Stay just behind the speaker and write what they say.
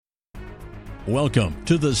Welcome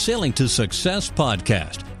to the Sailing to Success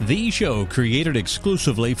podcast, the show created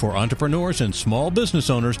exclusively for entrepreneurs and small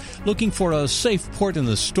business owners looking for a safe port in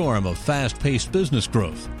the storm of fast-paced business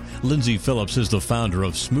growth. Lindsay Phillips is the founder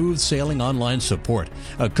of Smooth Sailing Online Support,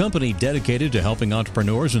 a company dedicated to helping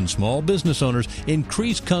entrepreneurs and small business owners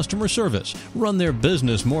increase customer service, run their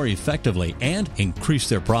business more effectively, and increase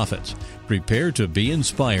their profits. Prepare to be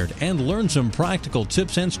inspired and learn some practical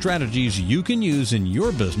tips and strategies you can use in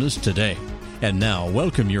your business today. And now,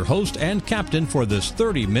 welcome your host and captain for this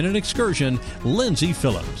 30-minute excursion, Lindsay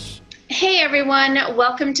Phillips. Hey everyone,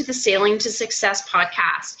 welcome to the Sailing to Success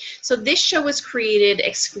podcast. So this show was created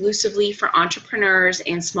exclusively for entrepreneurs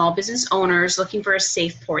and small business owners looking for a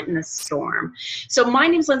safe port in the storm. So my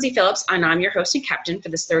name is Lindsay Phillips and I'm your host and captain for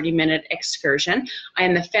this 30-minute excursion. I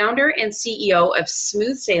am the founder and CEO of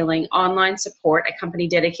Smooth Sailing Online Support, a company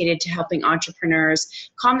dedicated to helping entrepreneurs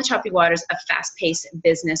calm the choppy waters of fast-paced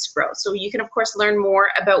business growth. So you can of course learn more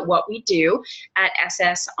about what we do at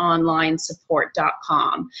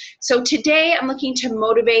ssonlinesupport.com. So today I'm looking to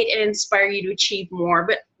motivate and inspire you to achieve more,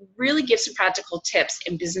 but really give some practical tips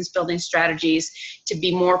and business building strategies to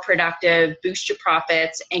be more productive, boost your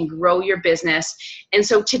profits, and grow your business. And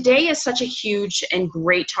so today is such a huge and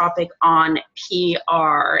great topic on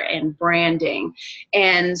PR and branding.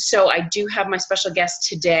 And so I do have my special guest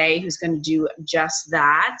today who's going to do just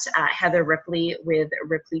that, Heather Ripley with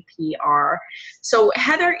Ripley PR. So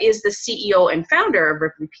Heather is the CEO and founder of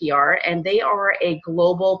Ripley PR, and they are a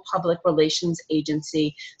global public relations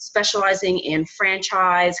agency specializing in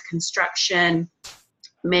franchise, construction,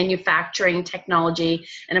 manufacturing, technology,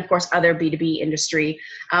 and of course other B2B industry.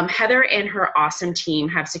 Heather and her awesome team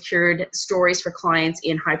have secured stories for clients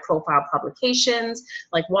in high-profile publications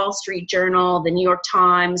like Wall Street Journal, the New York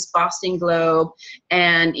Times, Boston Globe,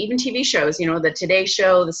 and even TV shows, you know, the Today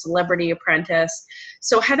Show, the Celebrity Apprentice.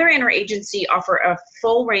 So Heather and her agency offer a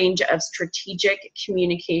full range of strategic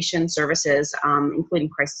communication services, including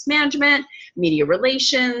crisis management, media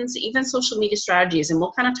relations, even social media strategies. And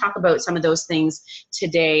we'll kind of talk about some of those things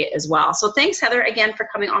today as well. So thanks, Heather, again for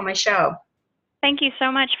coming on my show. Thank you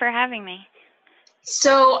so much for having me.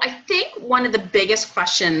 So I think one of the biggest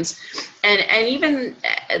questions, and even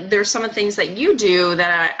there's some of the things that you do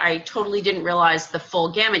that I totally didn't realize the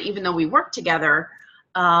full gamut, even though we work together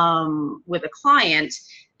with a client.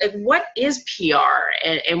 What is PR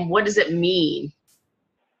and what does it mean?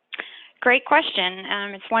 Great question.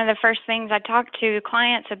 It's one of the first things I talk to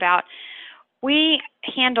clients about. We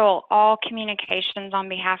handle all communications on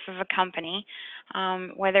behalf of a company,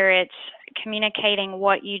 whether it's communicating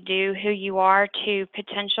what you do, who you are to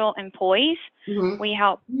potential employees. Mm-hmm.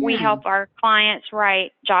 We help our clients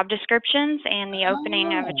write job descriptions and the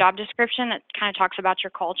opening of a job description that kind of talks about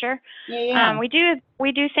your culture. We do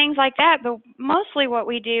things like that, but mostly what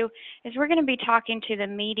we do is we're going to be talking to the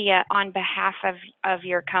media on behalf of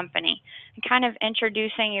your company and kind of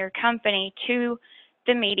introducing your company to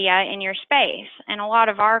the media in your space. And a lot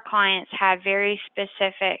of our clients have very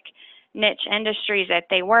specific niche industries that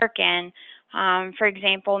they work in. For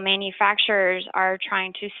example, manufacturers are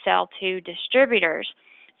trying to sell to distributors.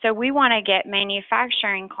 So we want to get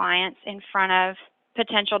manufacturing clients in front of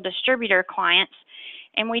potential distributor clients.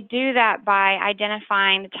 And we do that by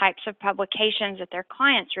identifying the types of publications that their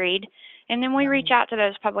clients read. And then we reach out to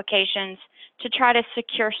those publications to try to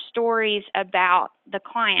secure stories about the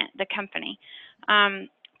client, the company.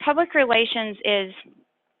 Public relations is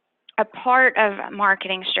a part of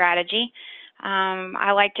marketing strategy.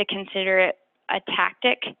 I like to consider it a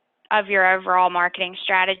tactic of your overall marketing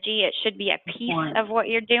strategy. It should be a piece of what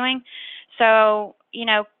you're doing. So, you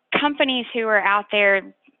know, companies who are out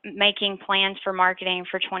there making plans for marketing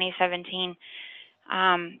for 2017,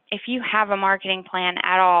 if you have a marketing plan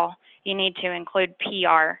at all, you need to include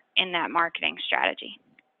PR in that marketing strategy.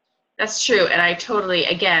 That's true. And I totally,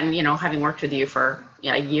 again, you know, having worked with you for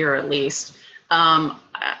a year at least,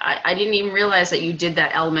 I didn't even realize that you did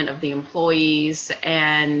that element of the employees.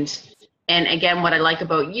 And again, what I like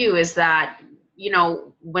about you is that, you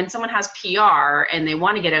know, when someone has PR and they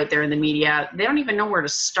want to get out there in the media, they don't even know where to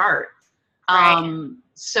start. Right.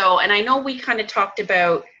 So, and I know we kind of talked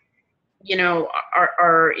about, you know,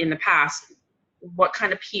 our in the past, what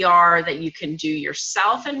kind of PR that you can do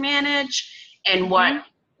yourself and manage, and what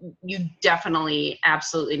you definitely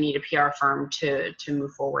absolutely need a PR firm to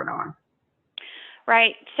move forward on.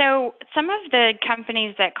 Right. So some of the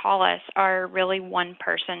companies that call us are really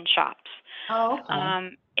one-person shops. Oh,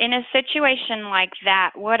 okay. In a situation like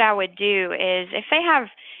that, what I would do is if they have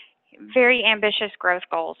very ambitious growth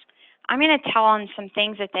goals, I'm going to tell them some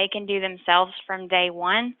things that they can do themselves from day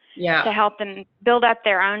one to help them build up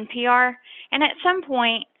their own PR. And at some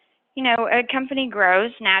point, a company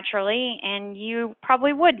grows naturally, and you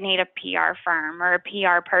probably would need a PR firm or a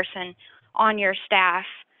PR person on your staff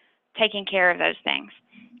taking care of those things.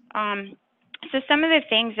 So some of the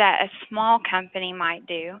things that a small company might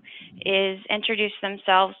do is introduce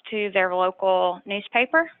themselves to their local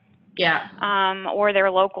newspaper, or their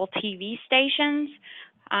local TV stations.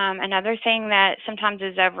 Another thing that sometimes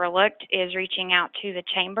is overlooked is reaching out to the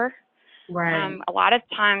chamber. Right. A lot of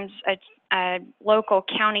times a local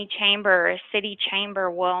county chamber or a city chamber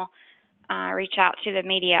will reach out to the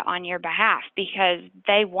media on your behalf because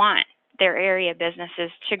they want their area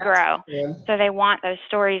businesses to grow. So they want those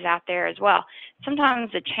stories out there as well.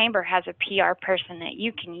 Sometimes the chamber has a PR person that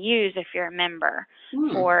you can use if you're a member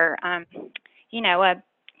for, a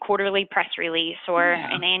quarterly press release or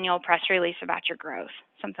an annual press release about your growth,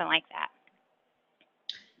 something like that.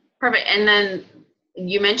 Perfect. And then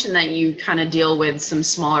you mentioned that you kind of deal with some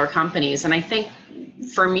smaller companies. And I think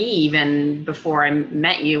for me, even before I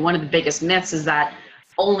met you, one of the biggest myths is that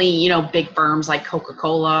only, big firms like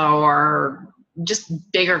Coca-Cola or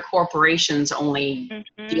just bigger corporations only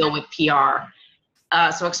deal with PR.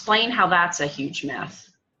 So explain how that's a huge myth.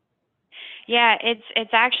 Yeah,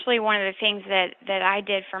 it's actually one of the things that I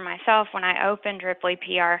did for myself when I opened Ripley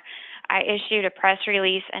PR. I issued a press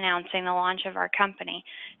release announcing the launch of our company.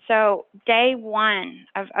 So day one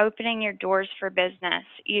of opening your doors for business,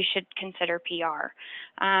 you should consider PR.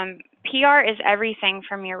 PR is everything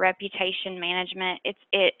from your reputation management.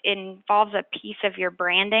 It involves a piece of your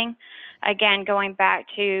branding. Again, going back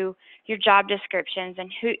to your job descriptions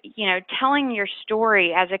and telling your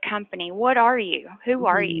story as a company. What are you? Who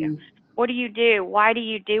are you? What do you do? Why do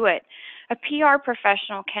you do it? A PR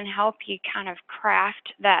professional can help you kind of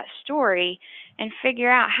craft that story and figure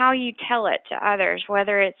out how you tell it to others,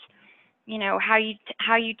 whether it's, how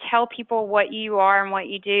you tell people what you are and what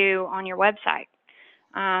you do on your website.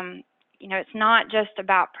 It's not just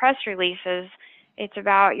about press releases. It's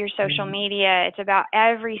about your social media. It's about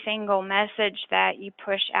every single message that you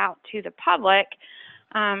push out to the public.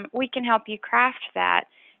 We can help you craft that.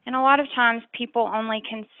 And a lot of times people only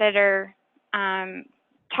consider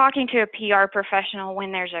talking to a PR professional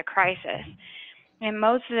when there's a crisis. And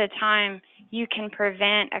most of the time, you can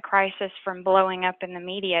prevent a crisis from blowing up in the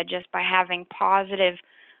media just by having positive,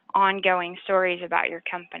 ongoing stories about your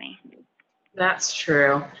company. That's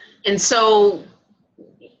true. And so,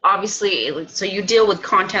 obviously, so you deal with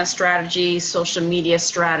content strategy, social media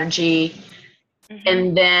strategy,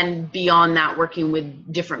 and then beyond that, working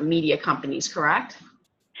with different media companies, correct?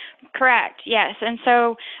 Correct, yes. And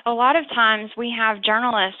so a lot of times we have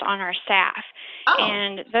journalists on our staff,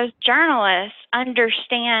 and those journalists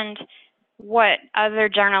understand what other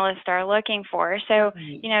journalists are looking for. So,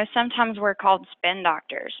 sometimes we're called spin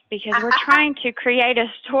doctors because we're trying to create a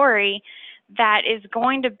story that is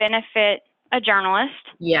going to benefit a journalist.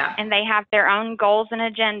 Yeah. And they have their own goals and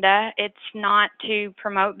agenda. It's not to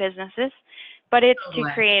promote businesses, but it's to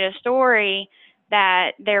create a story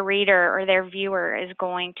that their reader or their viewer is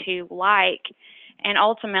going to like, and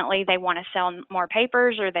ultimately they want to sell more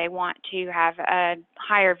papers or they want to have a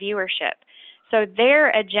higher viewership. So their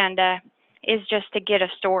agenda is just to get a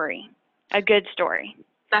story, a good story.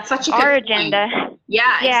 That's such a good Our point. agenda,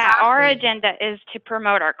 exactly. Our agenda is to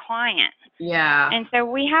promote our client. Yeah. And so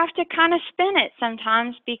we have to kind of spin it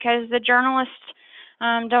sometimes because the journalists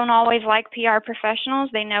don't always like PR professionals.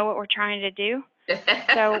 They know what we're trying to do.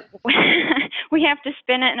 So we have to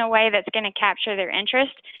spin it in a way that's going to capture their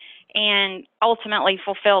interest and ultimately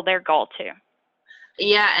fulfill their goal too.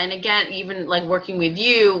 Yeah, and again, even like working with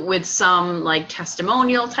you with some like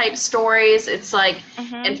testimonial type stories, it's like,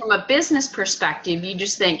 and from a business perspective, you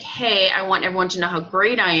just think, hey, I want everyone to know how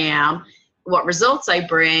great I am, what results I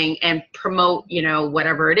bring, and promote,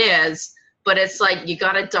 whatever it is. But it's like, you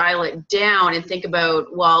got to dial it down and think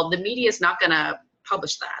about, well, the media is not going to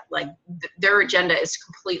publish that. Like their agenda is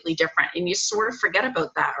completely different. And you sort of forget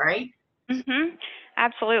about that, right?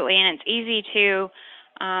 Absolutely. And it's easy to,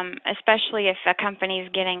 especially if a company is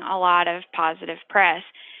getting a lot of positive press,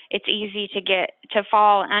 it's easy to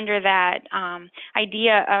fall under that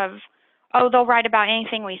idea of, they'll write about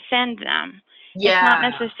anything we send them. Yeah. It's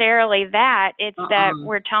not necessarily that. It's that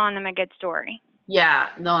we're telling them a good story. Yeah,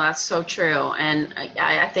 no, that's so true. And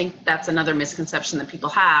I think that's another misconception that people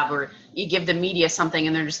have, where you give the media something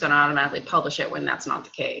and they're just going to automatically publish it when that's not the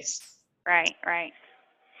case. Right.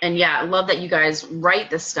 And yeah, I love that you guys write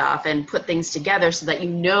this stuff and put things together so that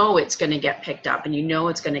it's going to get picked up and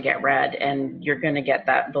it's going to get read and you're going to get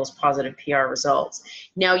those positive PR results.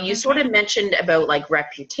 Now, you sort of mentioned about like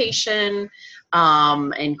reputation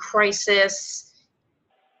and crisis.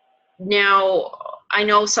 Now, I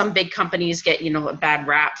know some big companies get, a bad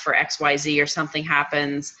rap for XYZ or something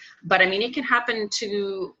happens, but I mean, it can happen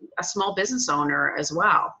to a small business owner as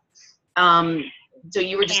well. So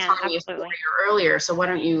you were just telling me a story earlier, so why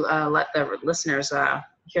don't you let the listeners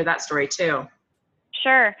hear that story too?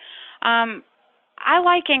 Sure. I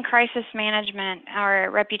like in crisis management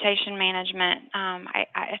or reputation management,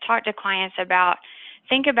 I talk to clients about,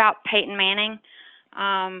 think about Peyton Manning.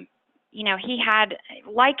 He had,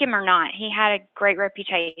 like him or not, he had a great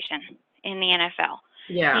reputation in the NFL.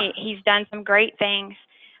 Yeah. He's done some great things.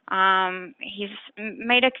 He's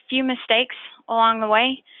made a few mistakes along the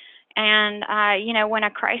way. And, when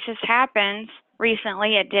a crisis happens,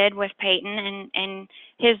 recently it did with Peyton, and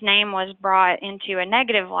his name was brought into a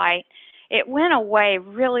negative light, it went away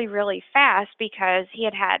really, really fast because he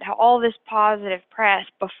had had all this positive press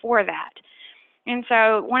before that. And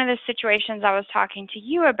so one of the situations I was talking to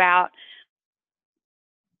you about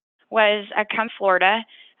was Florida.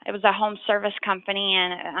 It was a home service company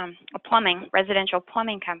and a residential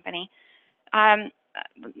plumbing company.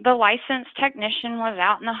 The licensed technician was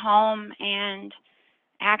out in the home and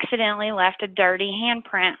accidentally left a dirty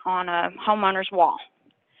handprint on a homeowner's wall.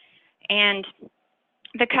 And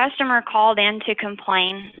the customer called in to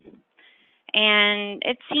complain, and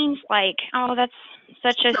it seems like, oh, that's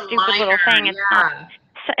such a stupid little thing. It's not.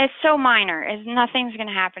 It's so minor. Nothing's going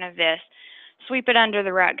to happen of this. Sweep it under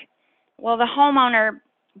the rug. Well, the homeowner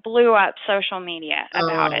blew up social media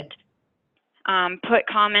about it. Put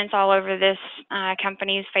comments all over this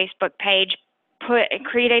company's Facebook page.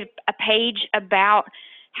 Created a page about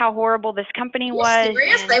how horrible this company was.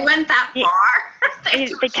 Serious? They went that far? They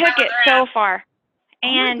took it so far.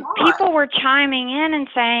 And people were chiming in and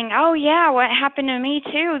saying, oh, yeah, what happened to me,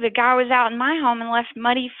 too? The guy was out in my home and left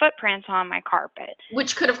muddy footprints on my carpet.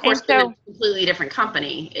 Which could, of course, be a completely different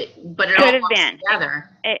company, but it could all have been together.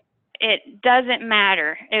 It doesn't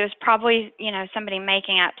matter. It was probably, somebody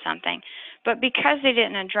making up something. But because they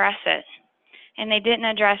didn't address it, and they didn't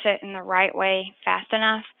address it in the right way fast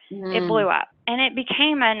enough, it blew up. And it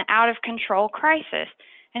became an out-of-control crisis.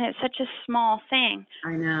 And it's such a small thing.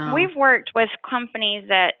 I know. We've worked with companies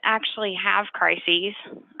that actually have crises.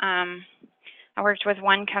 I worked with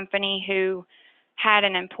one company who had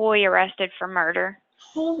an employee arrested for murder.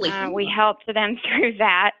 Holy we helped them through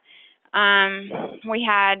that. We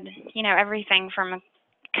had, everything from a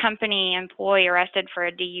company employee arrested for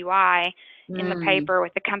a DUI in the paper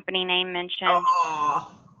with the company name mentioned.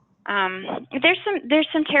 There's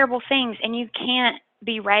some terrible things, and you can't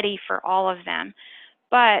be ready for all of them.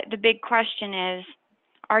 But the big question is,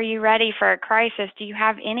 are you ready for a crisis? Do you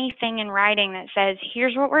have anything in writing that says,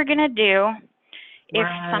 here's what we're going to do if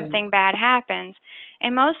something bad happens?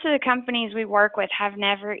 And most of the companies we work with have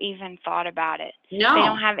never even thought about it. No. They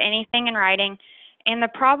don't have anything in writing. And the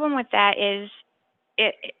problem with that is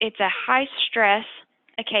it's a high stress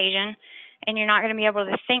occasion, and you're not going to be able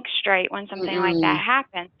to think straight when something like that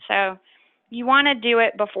happens. So you want to do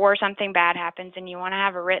it before something bad happens, and you want to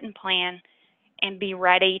have a written plan and be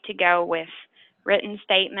ready to go with written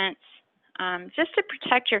statements, just to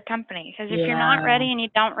protect your company. Because if you're not ready and you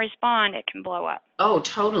don't respond, it can blow up. Oh,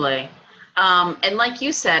 totally. And like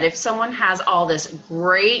you said, if someone has all this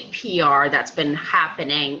great PR that's been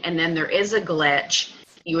happening, and then there is a glitch,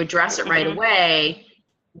 you address it right away,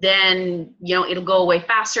 then, it'll go away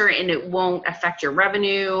faster, and it won't affect your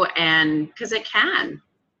revenue, and because it can.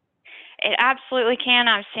 It absolutely can.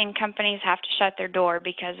 I've seen companies have to shut their door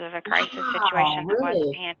because of a crisis situation that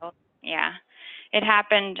wasn't handled. Yeah. It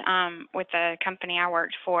happened with the company I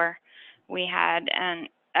worked for. We had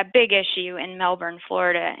a big issue in Melbourne,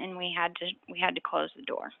 Florida, and we had to close the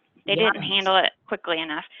door. They didn't handle it quickly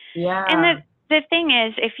enough. Yeah. And the thing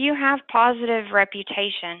is, if you have positive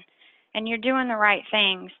reputation and you're doing the right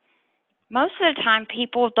things, most of the time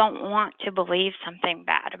people don't want to believe something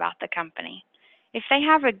bad about the company. If they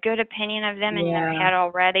have a good opinion of them in their head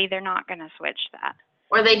already, they're not going to switch that.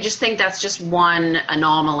 Or they just think that's just one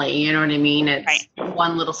anomaly, you know what I mean? It's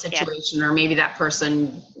one little situation, or maybe that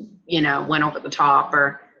person, went over the top,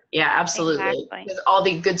 or, absolutely. Exactly. Because all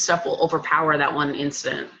the good stuff will overpower that one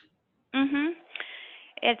incident.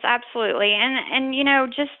 It's absolutely. And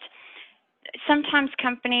just sometimes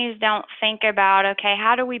companies don't think about, okay,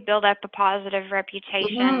 how do we build up a positive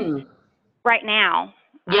reputation right now?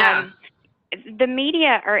 Yeah. The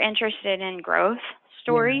media are interested in growth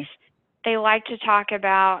stories. They like to talk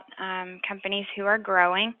about companies who are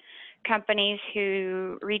growing, companies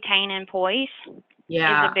who retain employees is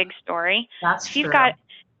a big story. That's true.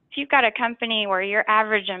 If you've got a company where your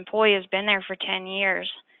average employee has been there for 10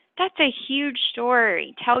 years, that's a huge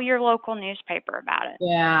story. Tell your local newspaper about it.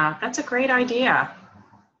 Yeah, that's a great idea.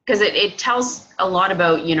 because it tells a lot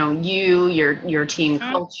about, you know, your team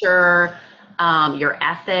culture, your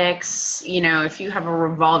ethics. You know, if you have a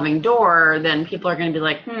revolving door, then people are going to be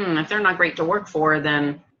like, if they're not great to work for,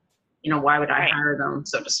 then, you know, why would I hire them,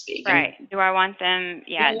 so to speak? Right. Do I want them,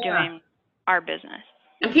 doing our business?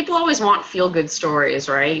 And people always want feel-good stories,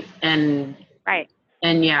 right? And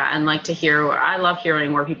and like to hear, I love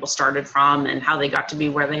hearing where people started from and how they got to be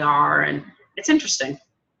where they are, and it's interesting.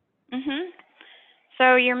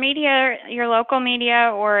 So your media, your local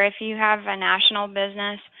media, or if you have a national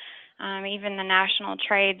business, even the national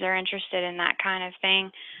trades are interested in that kind of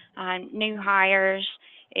thing. New hires,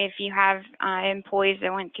 if you have employees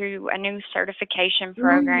that went through a new certification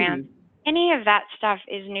program, any of that stuff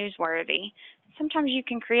is newsworthy. Sometimes you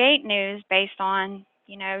can create news based on,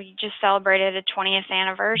 you know, you just celebrated a 20th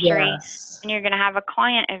anniversary and you're going to have a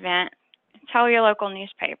client event. Tell your local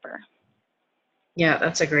newspaper. Yeah,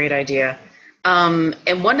 that's a great idea.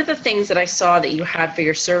 And one of the things that I saw that you had for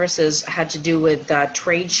your services had to do with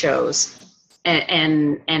trade shows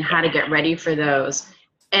and how to get ready for those.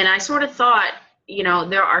 And I sort of thought, you know,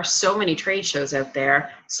 there are so many trade shows out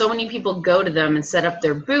there. So many people go to them and set up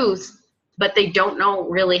their booth, but they don't know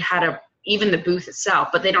really how to, even the booth itself,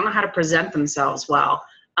 but they don't know how to present themselves well.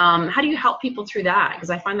 How do you help people through that?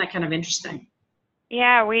 Because I find that kind of interesting.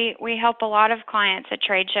 Yeah, we help a lot of clients at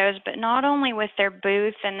trade shows, but not only with their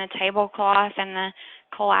booth and the tablecloth and the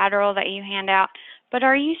collateral that you hand out, but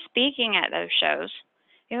are you speaking at those shows?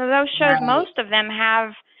 You know, those shows, most of them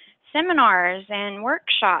have seminars and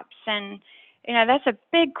workshops, and you know, that's a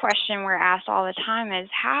big question we're asked all the time is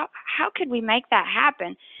how could we make that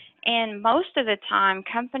happen? And most of the time,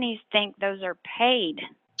 companies think those are paid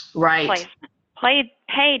placement,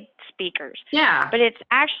 paid speakers. Yeah. But it's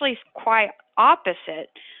actually quite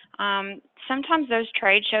opposite. Sometimes those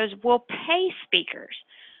trade shows will pay speakers.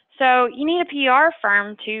 So you need a PR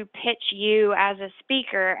firm to pitch you as a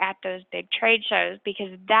speaker at those big trade shows,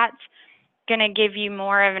 because that's going to give you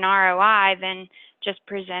more of an ROI than just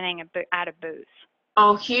presenting at a booth.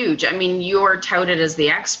 Oh, huge. I mean, you're touted as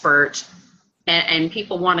the expert, and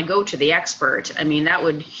people want to go to the expert. I mean, that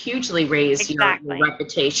would hugely raise your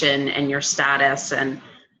reputation and your status and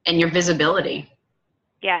your visibility.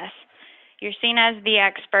 Yes. You're seen as the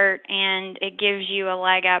expert, and it gives you a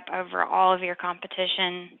leg up over all of your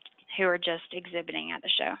competition who are just exhibiting at the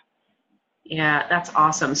show. Yeah, that's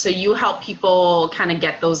awesome. So you help people kind of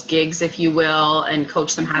get those gigs, if you will, and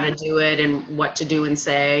coach them how to do it and what to do and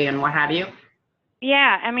say and what have you?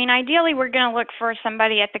 Yeah, I mean, ideally, we're going to look for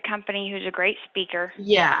somebody at the company who's a great speaker.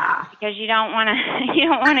 Yeah. Because you don't want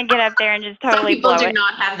to get up there and just totally blow it. Some people do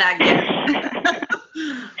not have that gift.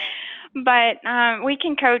 But we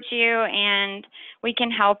can coach you, and we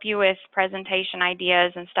can help you with presentation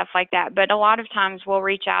ideas and stuff like that. But a lot of times we'll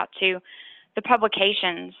reach out to the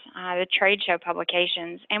publications, the trade show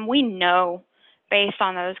publications, and we know based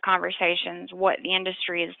on those conversations what the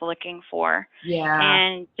industry is looking for. Yeah.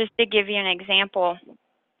 And just to give you an example,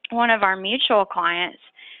 one of our mutual clients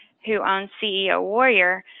who owns CEO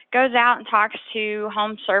Warrior goes out and talks to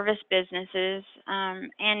home service businesses,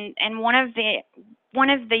 and one of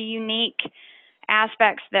the unique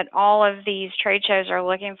aspects that all of these trade shows are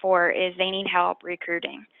looking for is they need help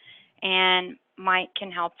recruiting. And Mike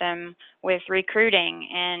can help them with recruiting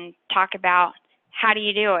and talk about how do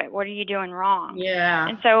you do it? What are you doing wrong? Yeah.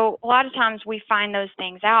 And so a lot of times we find those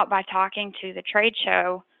things out by talking to the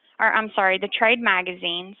the trade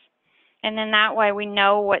magazines. And then that way we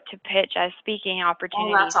know what to pitch as speaking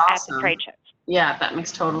opportunities at the trade shows. Yeah, that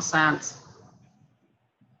makes total sense.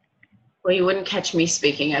 Well, you wouldn't catch me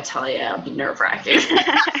speaking, I tell you. It'd be nerve-wracking.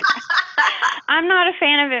 I'm not a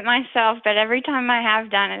fan of it myself, but every time I have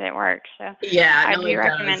done it, it works. So yeah, I do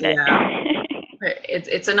recommend it. Yeah.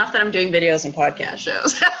 It's enough that I'm doing videos and podcast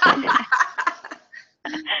shows.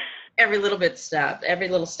 Every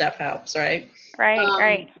little step helps, right?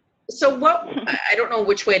 Right. So I don't know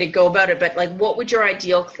which way to go about it, but like, what would your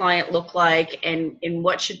ideal client look like, and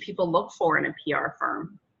what should people look for in a PR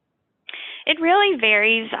firm? It really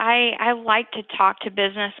varies. I like to talk to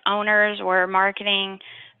business owners or marketing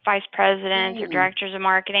vice presidents or directors of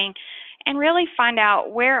marketing and really find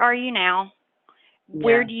out, where are you now?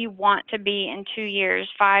 Where do you want to be in 2 years,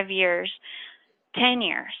 5 years, 10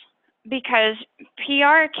 years? Because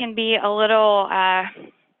PR can be a little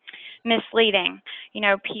misleading. You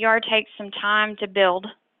know, PR takes some time to build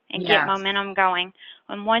and get momentum going.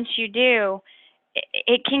 And once you do,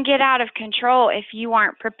 it can get out of control if you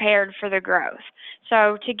aren't prepared for the growth.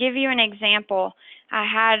 So to give you an example, I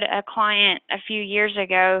had a client a few years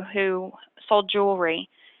ago who sold jewelry,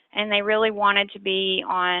 and they really wanted to be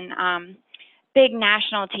on big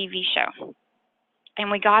national TV show.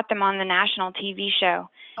 and we got them on the national TV show.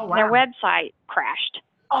 Oh, wow. Their website crashed.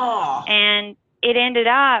 Oh. And it ended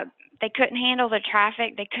up, they couldn't handle the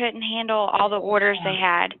traffic. They couldn't handle all the orders they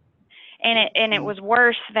had. And it was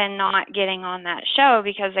worse than not getting on that show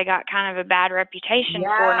because they got kind of a bad reputation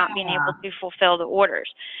for not being able to fulfill the orders.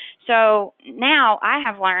 So now I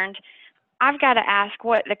have learned I've got to ask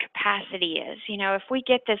what the capacity is. You know, if we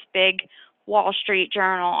get this big Wall Street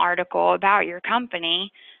Journal article about your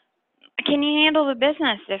company, can you handle the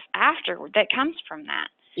business if after that comes from that?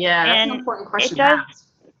 Yeah, that's and an important question to ask.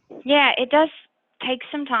 Yeah, it does take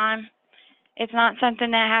some time. It's not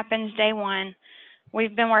something that happens day one.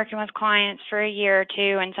 We've been working with clients for a year or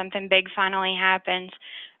two, and something big finally happens.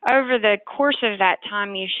 Over the course of that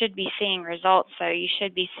time, you should be seeing results. So you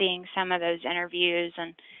should be seeing some of those interviews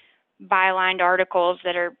and bylined articles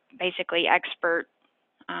that are basically expert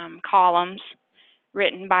columns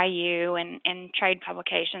written by you and trade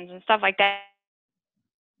publications and stuff like that.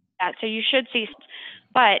 So you should see.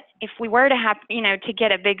 But if we were to have, you know, to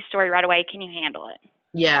get a big story right away, can you handle it?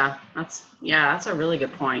 Yeah, that's a really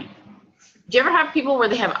good point. Do you ever have people where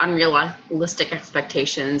they have unrealistic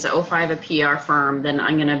expectations? Oh, if I have a PR firm, then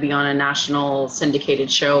I'm going to be on a national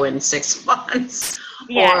syndicated show in 6 months.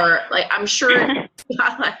 Yeah. Or like, I'm sure,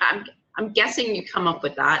 I'm guessing you come up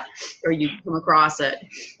with that or you come across it.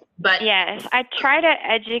 But yes, I try to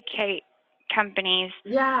educate companies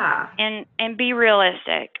yeah, and be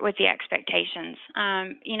realistic with the expectations.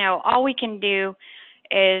 You know, all we can do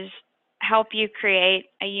is help you create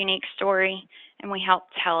a unique story, and we help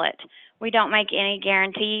tell it. We don't make any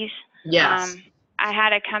guarantees. Yes. I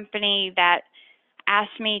had a company that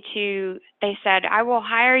asked me to, they said, I will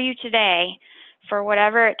hire you today for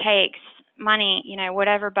whatever it takes, money, you know,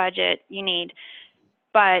 whatever budget you need,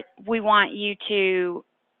 but we want you to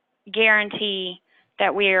guarantee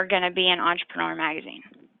that we are going to be in Entrepreneur Magazine.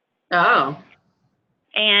 Oh.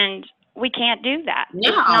 And we can't do that. No.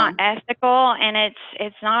 It's not ethical, and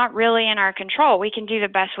it's not really in our control. We can do the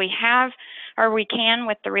best we have, or we can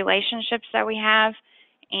with the relationships that we have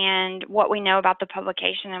and what we know about the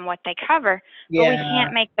publication and what they cover, but we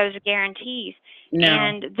can't make those guarantees. No.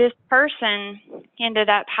 And this person ended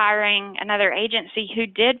up hiring another agency who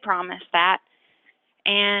did promise that,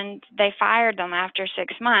 and they fired them after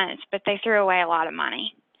 6 months, but they threw away a lot of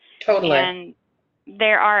money. Totally. And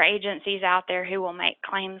there are agencies out there who will make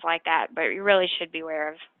claims like that, but you really should be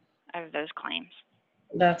aware of those claims.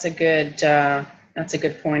 That's a good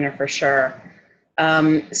pointer for sure.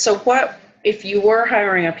 So what, if you were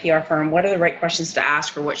hiring a PR firm, what are the right questions to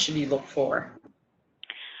ask, or what should you look for?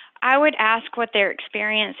 I would ask what their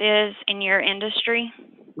experience is in your industry.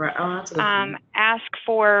 Right. Oh, that's a good point. Ask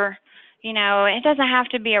for, you know, it doesn't have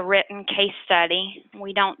to be a written case study.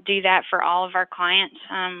 We don't do that for all of our clients.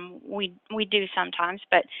 We do sometimes,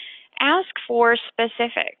 but ask for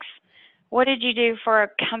specifics. What did you do for a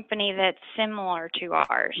company that's similar to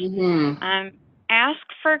ours? Mm-hmm. Ask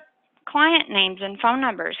for client names and phone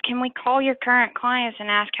numbers. Can we call your current clients and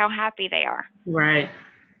ask how happy they are? Right.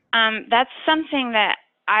 That's something that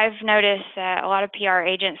I've noticed that a lot of PR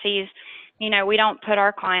agencies, you know, we don't put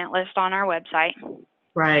our client list on our website.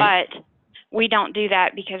 Right. But we don't do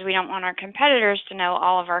that because we don't want our competitors to know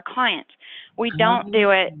all of our clients. We don't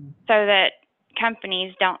do it so that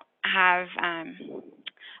companies don't have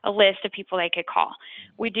a list of people they could call.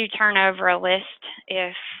 We do turn over a list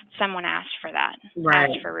if someone asks for that,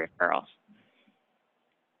 asks for referrals.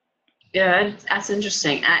 Yeah, that's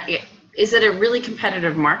interesting. Is it a really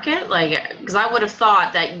competitive market? Like, because I would have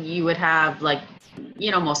thought that you would have, like,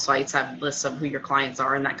 you know, most sites have lists of who your clients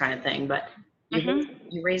are and that kind of thing, but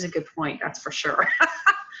you raise a good point, that's for sure.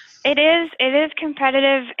 It is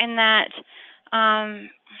competitive in that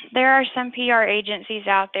there are some PR agencies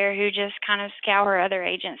out there who just kind of scour other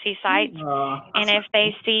agency sites, and if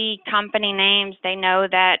they see company names, they know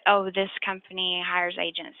that, oh, this company hires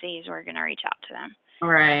agencies, we're going to reach out to them.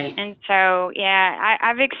 Right. And so, yeah,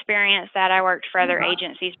 I've experienced that. I worked for other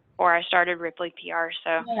agencies before I started Ripley PR,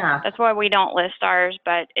 so that's why we don't list ours,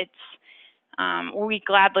 but it's we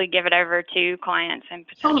gladly give it over to clients and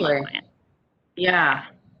potential clients. Yeah,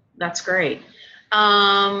 that's great.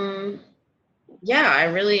 Yeah, I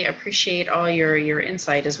really appreciate all your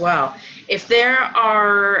insight as well. If there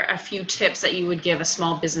are a few tips that you would give a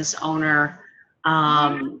small business owner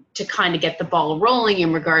to kind of get the ball rolling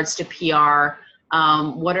in regards to PR,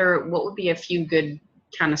 what would be a few good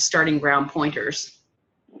kind of starting ground pointers?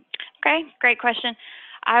 Okay, great question.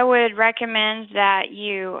 I would recommend that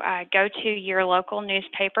you go to your local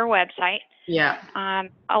newspaper website. Yeah.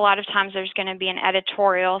 A lot of times there's going to be an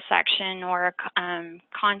editorial section or a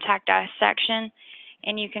contact us section,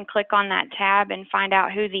 and you can click on that tab and find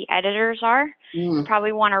out who the editors are. You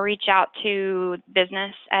probably want to reach out to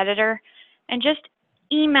business editor and just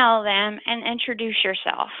email them and introduce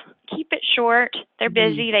yourself. Keep it short. They're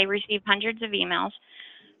busy. They receive hundreds of emails.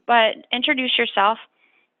 But introduce yourself.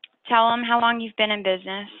 Tell them how long you've been in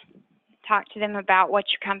business. Talk to them about what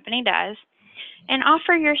your company does. And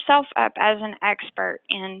offer yourself up as an expert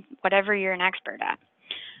in whatever you're an expert at.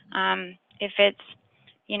 If it's,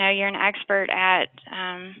 you're an expert at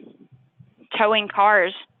towing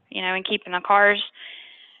cars, and keeping the cars,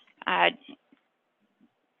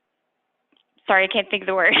 sorry, I can't think of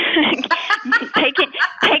the word,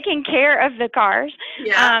 taking care of the cars.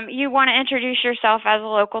 Yeah. You want to introduce yourself as a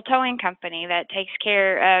local towing company that takes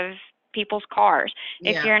care of people's cars.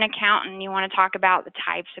 If you're an accountant, you want to talk about the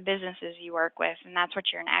types of businesses you work with, and that's what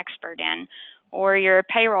you're an expert in. Or you're a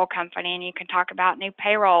payroll company, and you can talk about new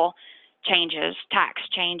payroll changes, tax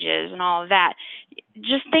changes, and all of that.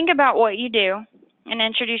 Just think about what you do and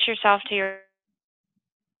introduce yourself to your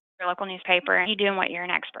local newspaper and you doing what you're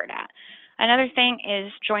an expert at. Another thing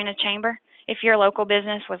is join a chamber. If you're a local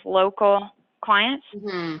business with local clients,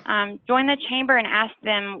 join the chamber and ask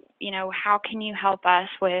them, how can you help us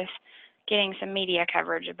with getting some media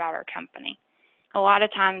coverage about our company? A lot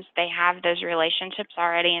of times they have those relationships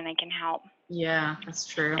already and they can help. Yeah, that's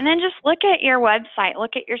true. And then just look at your website,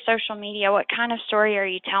 look at your social media. What kind of story are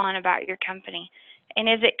you telling about your company? And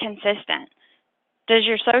is it consistent? Does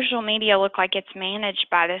your social media look like it's managed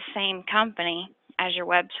by the same company as your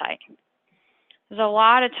website? There's a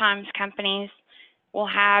lot of times companies will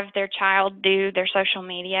have their child do their social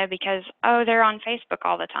media because, they're on Facebook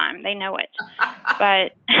all the time. They know it.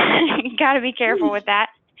 But you got to be careful with that.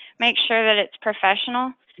 Make sure that it's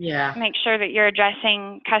professional. Yeah. Make sure that you're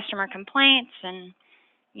addressing customer complaints and,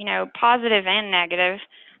 positive and negative.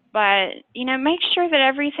 But, make sure that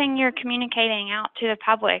everything you're communicating out to the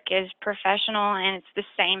public is professional and it's the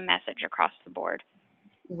same message across the board.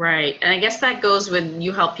 Right. And I guess that goes with,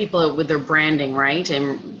 you help people with their branding, right?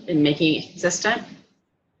 And making it consistent?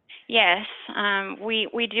 Yes.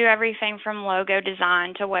 We do everything from logo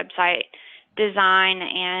design to website design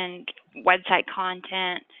and website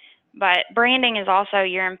content. But branding is also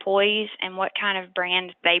your employees and what kind of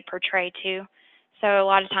brand they portray to. So a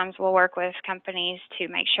lot of times we'll work with companies to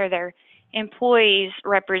make sure their employees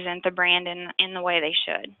represent the brand in the way they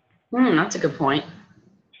should. That's a good point.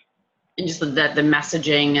 And just that the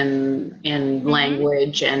messaging and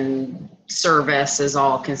language and service is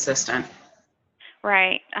all consistent.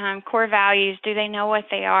 Right. Core values, do they know what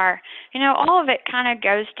they are? All of it kind of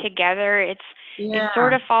goes together. It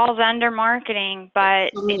sort of falls under marketing,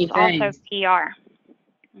 but it's also PR.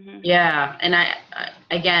 Yeah. And I,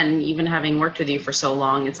 again, even having worked with you for so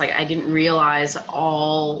long, it's like I didn't realize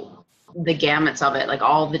all the gamuts of it, like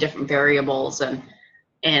all the different variables and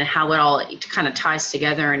how it all kind of ties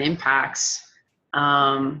together and impacts.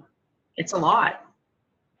 It's a lot.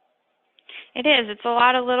 It is. It's a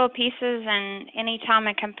lot of little pieces, and anytime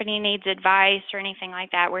a company needs advice or anything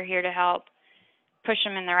like that, we're here to help push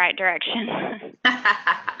them in the right direction.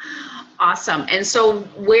 Awesome. And so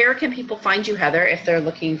where can people find you, Heather, if they're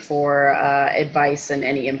looking for advice and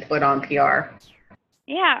any input on PR?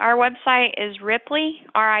 Yeah, our website is Ripley,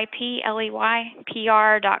 RIPLEY,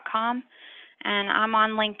 PR.com. And I'm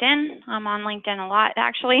on LinkedIn. I'm on LinkedIn a lot,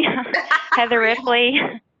 actually. Heather Ripley,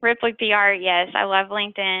 Ripley PR. Yes, I love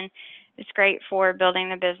LinkedIn. It's great for building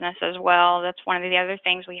the business as well. That's one of the other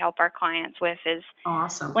things we help our clients with is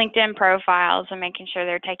awesome LinkedIn profiles and making sure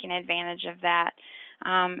they're taking advantage of that.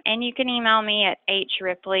 And you can email me at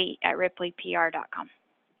hripley@ripleypr.com.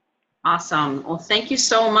 Awesome. Well, thank you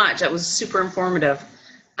so much. That was super informative.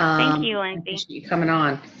 Thank you, Lindsay. Appreciate you coming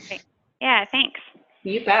on. Okay. Yeah, thanks.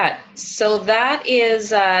 You bet. So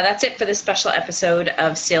that's it for this special episode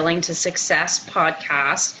of Sailing to Success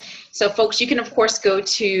podcast. So folks, you can of course go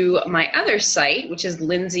to my other site, which is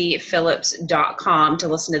lindsayphillips.com to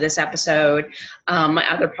listen to this episode, my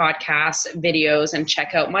other podcasts, videos, and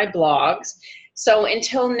check out my blogs. So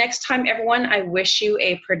until next time, everyone, I wish you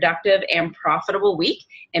a productive and profitable week,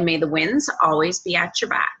 and may the winds always be at your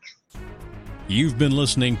back. You've been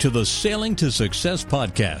listening to the Sailing to Success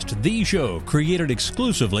podcast, the show created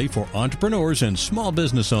exclusively for entrepreneurs and small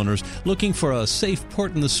business owners looking for a safe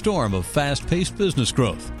port in the storm of fast-paced business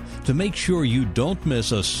growth. To make sure you don't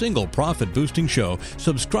miss a single profit-boosting show,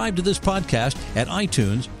 subscribe to this podcast at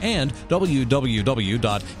iTunes and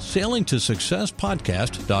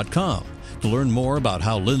www.sailingtosuccesspodcast.com. To learn more about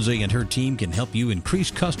how Lindsay and her team can help you increase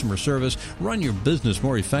customer service, run your business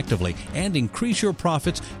more effectively, and increase your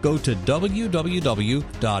profits, go to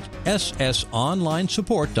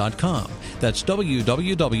www.ssonlinesupport.com. That's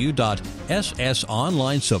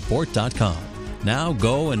www.ssonlinesupport.com. Now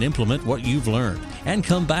go and implement what you've learned and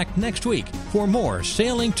come back next week for more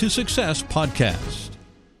Sailing to Success podcasts.